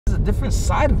different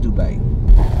side of Dubai.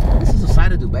 This is a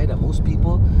side of Dubai that most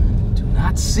people do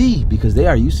not see because they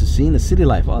are used to seeing the city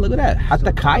life. Oh, look at that.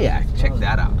 Hatta kayak. Check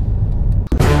that out.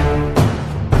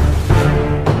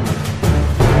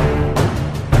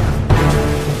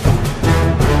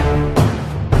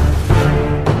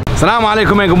 Assalamu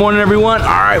alaikum and good morning everyone.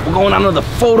 Alright, we're going on another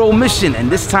photo mission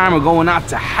and this time we're going out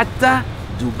to Hatta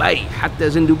Dubai. Hatta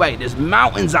is in Dubai. There's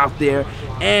mountains out there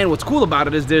and what's cool about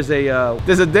it is there's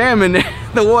a dam in there,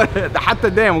 the water, the Hatta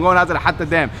Dam. We're going out to the Hatta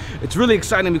Dam. It's really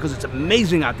exciting because it's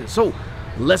amazing out there. So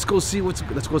let's go see what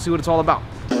it's all about.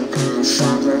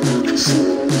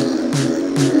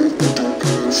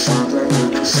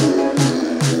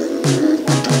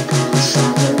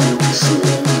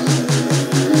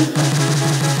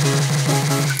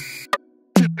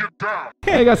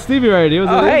 Hey, I got Stevie right here.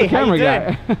 Oh, hey, the camera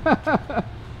guy.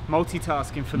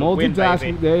 Multitasking for the win,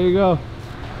 baby. There you go.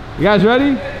 You guys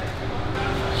ready?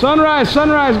 Sunrise,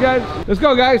 sunrise, guys. Let's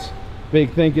go, guys.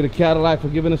 Big thank you to Cadillac for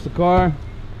giving us the car.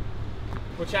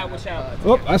 Watch out, watch out.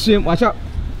 Oh, I see him. Watch out.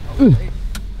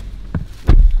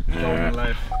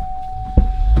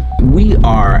 We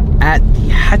are at the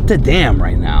Hatta Dam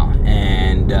right now,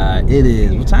 and it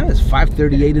is, what time is it?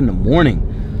 5:38 in the morning.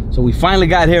 So we finally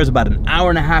got here. It's about an hour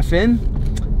and a half in,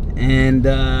 and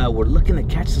we're looking to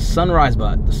catch the sunrise,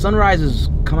 but the sunrise is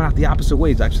coming out the opposite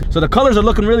ways actually. So the colors are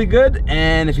looking really good,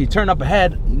 and if you turn up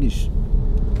ahead, you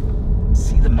can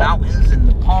see the mountains and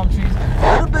the palm trees.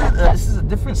 A little bit. This is a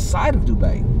different side of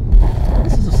Dubai.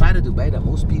 This is a side of Dubai that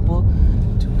most people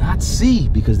do not see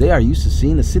because they are used to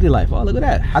seeing the city life. Oh, look at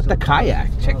that. Hatta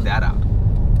kayak. Check that out.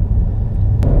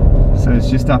 So it's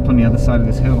just up on the other side of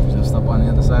this hill. Just up on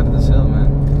the other side of this hill, man.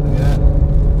 Look at that.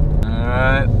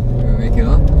 Alright. You gonna make it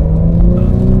up? I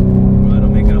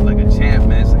don't make it up like a champ,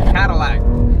 man. It's a Cadillac.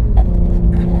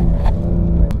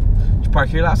 Did you park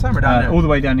here last time or down there? All the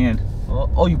way down the end.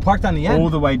 Oh, you parked on the end? All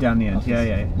the way down the end, yeah,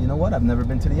 yeah. You know what? I've never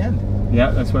been to the end. Yeah,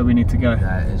 that's where we need to go.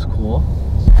 That is cool.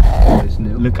 It's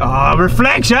new. Look,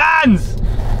 reflections!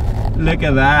 Look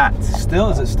at that. Is it still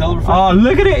reflecting? Oh,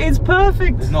 look at it, it's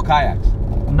perfect. There's no kayaks.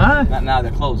 No. Not now,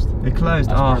 they're closed. They're closed.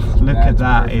 That's oh, perfect. look at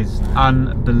that. Perfect. It's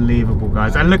unbelievable,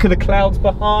 guys. And look at the clouds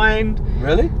behind.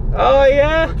 Really? Oh,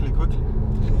 yeah. Quickly.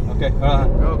 Okay,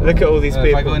 Look at all these people.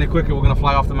 If I go any quicker, we're going to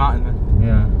fly off the mountain, man.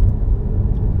 Yeah.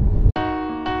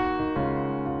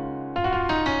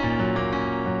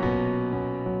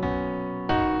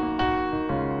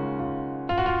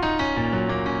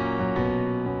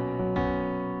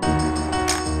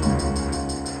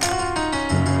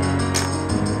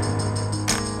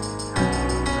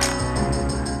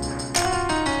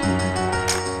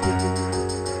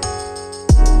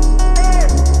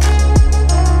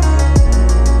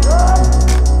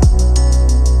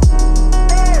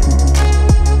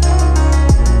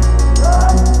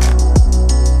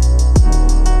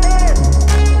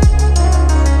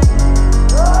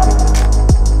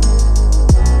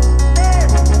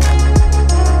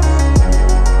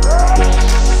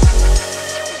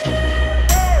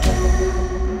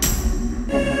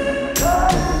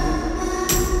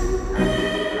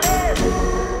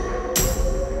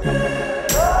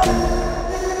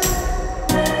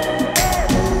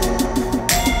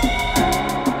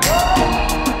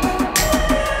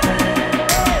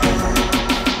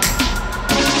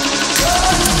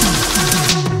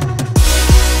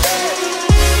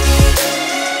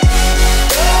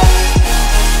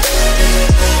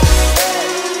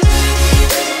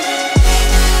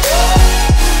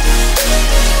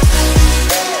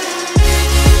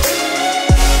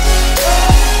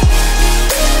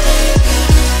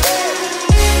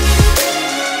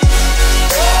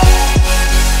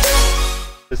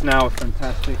 Now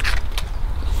fantastic.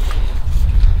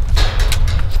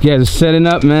 Yeah, just setting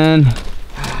up, man.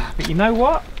 But you know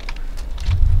what?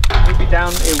 Maybe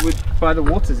down it would by the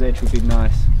water's edge would be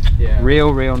nice. Yeah.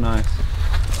 Real nice.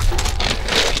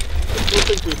 What do you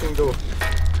think we can do?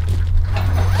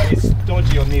 It's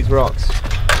dodgy on these rocks.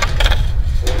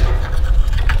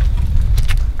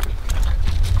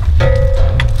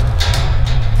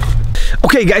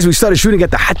 Okay guys, we started shooting at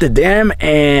the Hatta Dam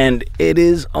and it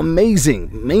is amazing,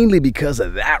 mainly because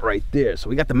of that right there. So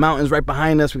we got the mountains right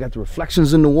behind us, we got the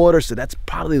reflections in the water, so that's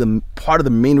probably the part of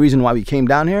the main reason why we came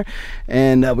down here.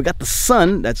 And we got the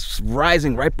sun that's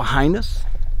rising right behind us.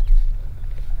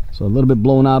 So a little bit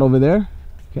blown out over there,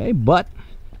 okay, but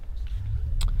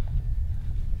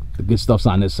the good stuff's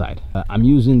on this side. I'm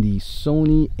using the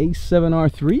Sony A7R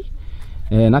III.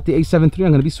 And not the A7 III.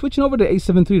 I'm going to be switching over to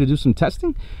A7 III to do some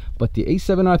testing. But the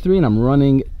A7R III, and I'm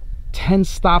running 10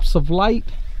 stops of light.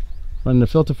 Running the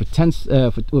filter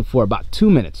for about 2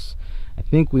 minutes. I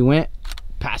think we went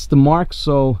past the mark,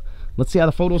 so let's see how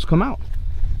the photos come out.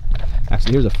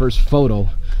 Actually, here's the first photo.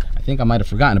 I think I might have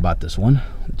forgotten about this one.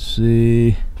 Let's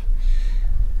see.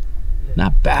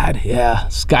 Not bad. Yeah,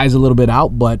 sky's a little bit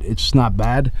out, but it's not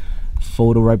bad.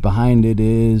 Photo right behind it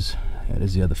is, that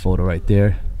is the other photo right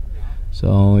there.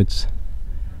 So it's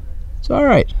all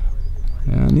right.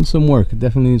 Yeah, I need some work. It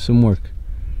definitely needs some work.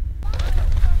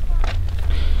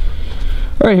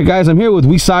 All right, guys, I'm here with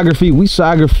Weesography.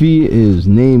 Weesography, his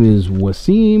name is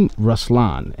Wasim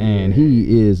Raslan, and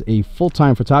he is a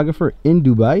full-time photographer in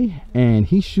Dubai, and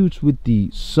he shoots with the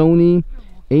Sony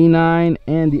A9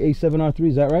 and the A7R3,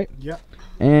 is that right? Yeah.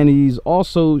 And he's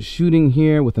also shooting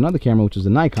here with another camera, which is a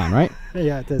Nikon, right?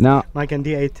 Yeah, it is. Now, Nikon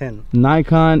D810.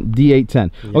 Nikon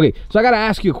D810. Yeah. Okay, so I got to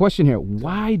ask you a question here.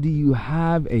 Why do you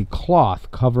have a cloth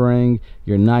covering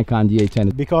your Nikon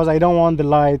D810? Because I don't want the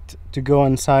light to go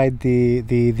inside the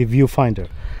viewfinder.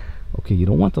 Okay, you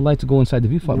don't want the light to go inside the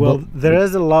viewfinder. Well, there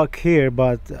is a lock here,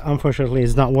 but unfortunately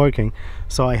it's not working.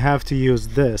 So I have to use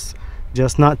this,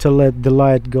 just not to let the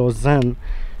light goes in,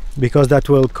 because that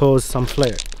will cause some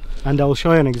flare. And I'll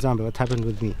show you an example what happened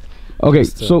with me. Okay,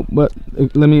 so but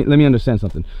let me understand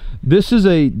something. This is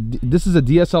a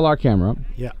DSLR camera.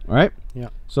 Yeah. Right? Yeah.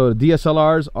 So the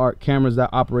DSLRs are cameras that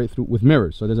operate with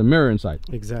mirrors. So there's a mirror inside.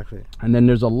 Exactly. And then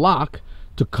there's a lock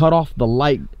to cut off the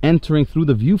light entering through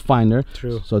the viewfinder.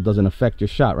 True. So it doesn't affect your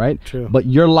shot, right? True. But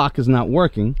your lock is not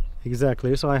working.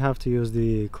 Exactly. So I have to use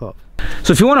the cloth.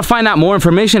 So if you want to find out more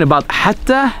information about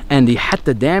Hatta and the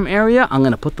Hatta Dam area, I'm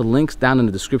going to put the links down in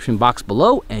the description box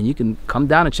below, and you can come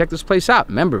down and check this place out.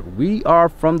 Remember, we are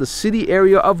from the city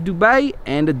area of Dubai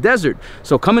and the desert.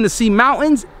 So coming to see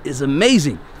mountains is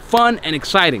amazing, fun, and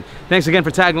exciting. Thanks again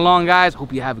for tagging along, guys.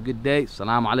 Hope you have a good day.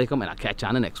 Assalamu alaikum, and I'll catch you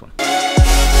on the next one.